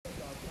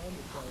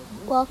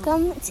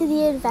Welcome to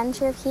the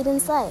adventure of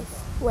Kaedon's life,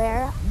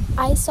 where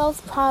I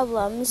solve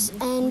problems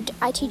and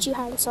I teach you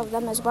how to solve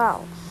them as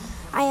well.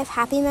 I have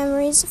happy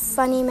memories,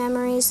 funny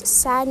memories,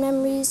 sad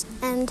memories,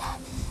 and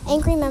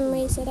angry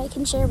memories that I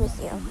can share with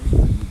you.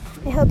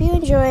 I hope you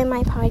enjoy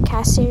my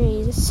podcast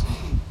series.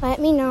 Let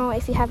me know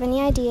if you have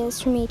any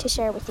ideas for me to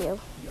share with you.